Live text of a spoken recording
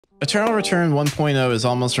Eternal Return 1.0 is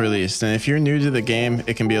almost released, and if you're new to the game,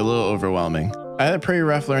 it can be a little overwhelming. I had a pretty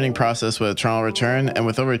rough learning process with Eternal Return, and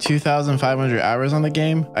with over 2,500 hours on the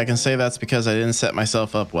game, I can say that's because I didn't set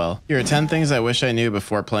myself up well. Here are 10 things I wish I knew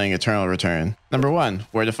before playing Eternal Return. Number 1.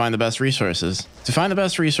 Where to find the best resources. To find the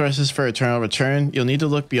best resources for Eternal Return, you'll need to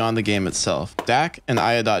look beyond the game itself. DAC and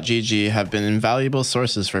Aya.gg have been invaluable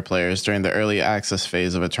sources for players during the early access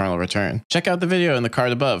phase of Eternal Return. Check out the video in the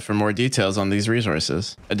card above for more details on these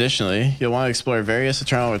resources. Additionally, you'll want to explore various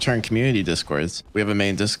Eternal Return community discords. We have a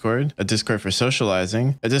main Discord, a Discord for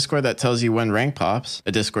socializing, a Discord that tells you when rank pops,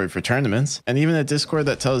 a Discord for tournaments, and even a Discord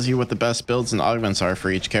that tells you what the best builds and augments are for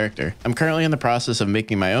each character. I'm currently in the process of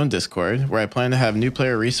making my own Discord, where I plan to have new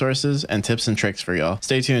player resources and tips and tricks for y'all.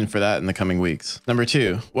 Stay tuned for that in the coming weeks. Number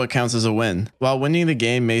 2. What counts as a win? While winning the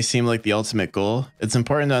game may seem like the ultimate goal, it's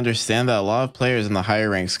important to understand that a lot of players in the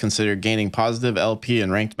higher ranks consider gaining positive LP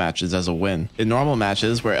in ranked matches as a win. In normal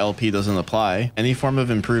matches where LP doesn't apply, any form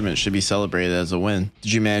of improvement should be celebrated as a win.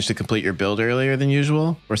 Did you manage to complete your build earlier than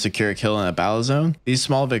usual, or secure a kill in a battle zone? These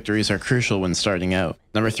small victories are crucial when starting out.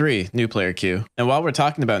 Number 3. New player queue. And while we're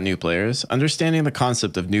talking about new players, understanding the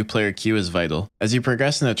concept of new player queue is vital. As you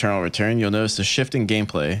progress in Eternal Return, you'll notice a shift in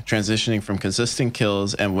gameplay, transitioning from consistent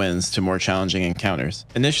kills and wins to more challenging encounters.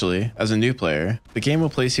 Initially, as a new player, the game will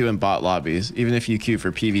place you in bot lobbies, even if you queue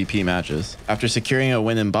for PvP matches. After securing a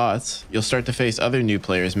win in bots, you'll start to face other new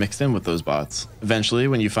players mixed in with those bots. Eventually,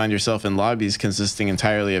 when you find yourself in lobbies consisting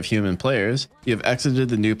entirely of human players, you have exited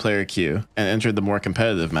the new player queue and entered the more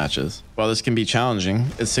competitive matches. While this can be challenging,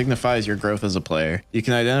 it signifies your growth as a player. You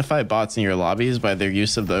can identify bots in your lobbies by their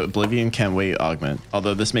use of the Oblivion Can Wait augment,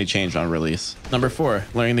 although this may change on release. Number 4.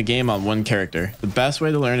 Learning the game on one character. The best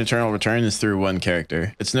way to learn Eternal Return is through one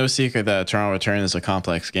character. It's no secret that Eternal Return is a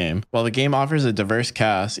complex game. While the game offers a diverse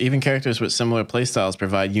cast, even characters with similar playstyles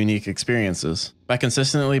provide unique experiences. By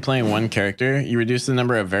consistently playing one character, you reduce the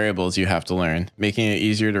number of variables you have to learn, making it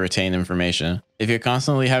easier to retain information. If you're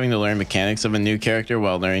constantly having to learn mechanics of a new character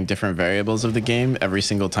while learning different variables of the game every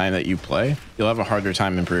single time that you play, you'll have a harder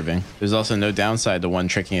time improving. There's also no downside to one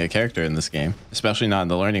tricking a character in this game, especially not in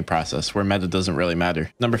the learning process, where meta doesn't really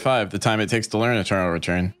matter. Number 5. The time it takes to learn Eternal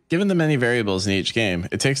Return. Given the many variables in each game,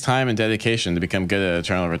 it takes time and dedication to become good at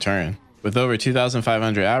Eternal Return. With over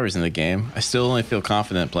 2,500 hours in the game, I still only feel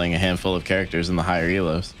confident playing a handful of characters in the higher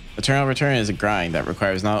elos. Eternal Return is a grind that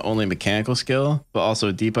requires not only mechanical skill, but also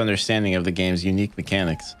a deep understanding of the game's unique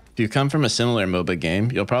mechanics. If you come from a similar MOBA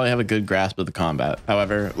game, you'll probably have a good grasp of the combat.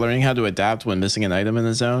 However, learning how to adapt when missing an item in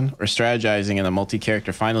a zone, or strategizing in a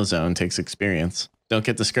multi-character final zone takes experience. Don't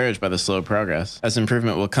get discouraged by the slow progress, as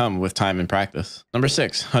improvement will come with time and practice. Number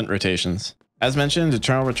 6. Hunt rotations. As mentioned,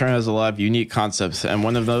 Eternal Return has a lot of unique concepts, and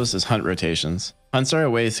one of those is hunt rotations. Hunts are a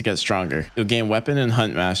way to get stronger. You'll gain weapon and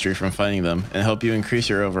hunt mastery from fighting them, and help you increase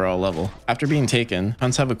your overall level. After being taken,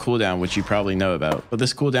 hunts have a cooldown which you probably know about, but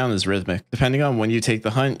this cooldown is rhythmic. Depending on when you take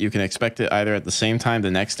the hunt, you can expect it either at the same time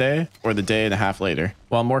the next day, or the day and a half later.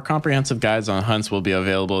 While more comprehensive guides on hunts will be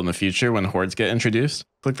available in the future when hordes get introduced,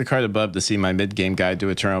 click the card above to see my mid-game guide to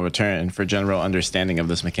Eternal Return for general understanding of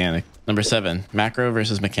this mechanic. Number 7. Macro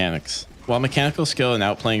versus mechanics. While mechanical skill in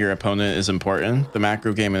outplaying your opponent is important, the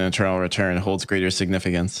macro game in Eternal Return holds greater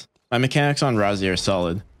significance. My mechanics on Razi are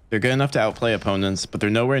solid. They're good enough to outplay opponents, but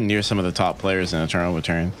they're nowhere near some of the top players in Eternal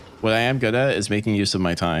Return. What I am good at is making use of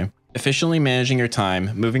my time. Efficiently managing your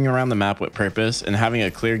time, moving around the map with purpose, and having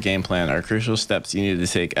a clear game plan are crucial steps you need to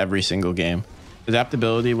take every single game.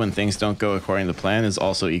 Adaptability when things don't go according to plan is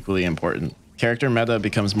also equally important. Character meta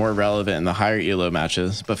becomes more relevant in the higher elo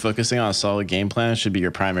matches, but focusing on a solid game plan should be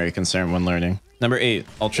your primary concern when learning. Number 8.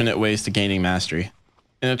 Alternate ways to gaining mastery.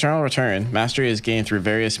 In Eternal Return, mastery is gained through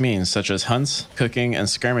various means such as hunts, cooking, and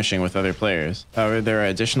skirmishing with other players. However, there are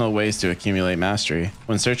additional ways to accumulate mastery.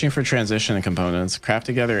 When searching for transition components, craft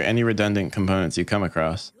together any redundant components you come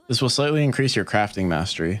across. This will slightly increase your crafting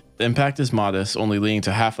mastery. The impact is modest, only leading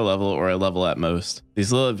to half a level or a level at most.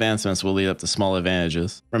 These little advancements will lead up to small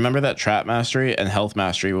advantages. Remember that trap mastery and health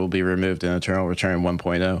mastery will be removed in Eternal Return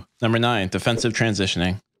 1.0. Number 9. Defensive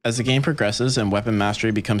transitioning. As the game progresses and weapon mastery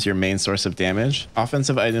becomes your main source of damage,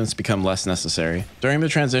 offensive items become less necessary. During the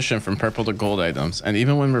transition from purple to gold items, and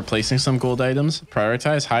even when replacing some gold items,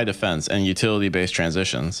 prioritize high defense and utility-based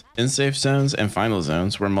transitions. In safe zones and final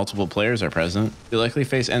zones, where multiple players are present, you'll likely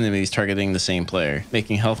face enemies targeting the same player,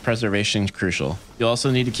 making health preservation crucial. You'll also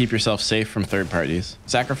need to keep yourself safe from third parties.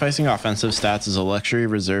 Sacrificing offensive stats is a luxury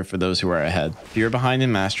reserved for those who are ahead. If you're behind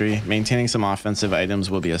in mastery, maintaining some offensive items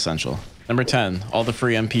will be essential. Number 10. All the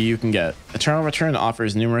free MP you can get. Eternal Return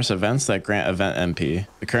offers numerous events that grant event MP,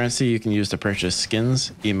 the currency you can use to purchase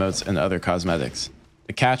skins, emotes, and other cosmetics.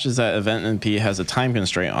 The catch is that Event NP has a time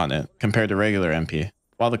constraint on it compared to regular NP.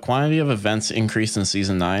 While the quantity of events increased in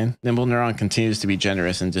Season 9, Nimble Neuron continues to be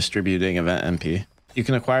generous in distributing Event NP. You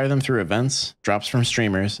can acquire them through events, drops from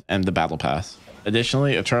streamers, and the Battle Pass.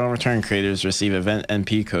 Additionally, Eternal Return creators receive Event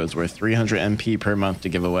NP codes worth 300 MP per month to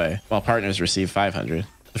give away, while partners receive 500.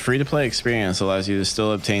 The free-to-play experience allows you to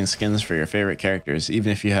still obtain skins for your favorite characters,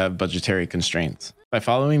 even if you have budgetary constraints. By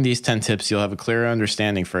following these 10 tips, you'll have a clearer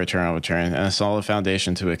understanding for Eternal Return and a solid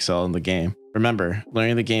foundation to excel in the game. Remember,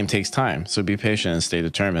 learning the game takes time, so be patient and stay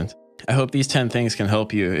determined. I hope these 10 things can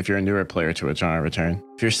help you if you're a newer player to Eternal Return.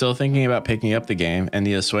 If you're still thinking about picking up the game and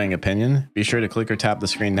need a swaying opinion, be sure to click or tap the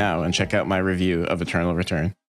screen now and check out my review of Eternal Return.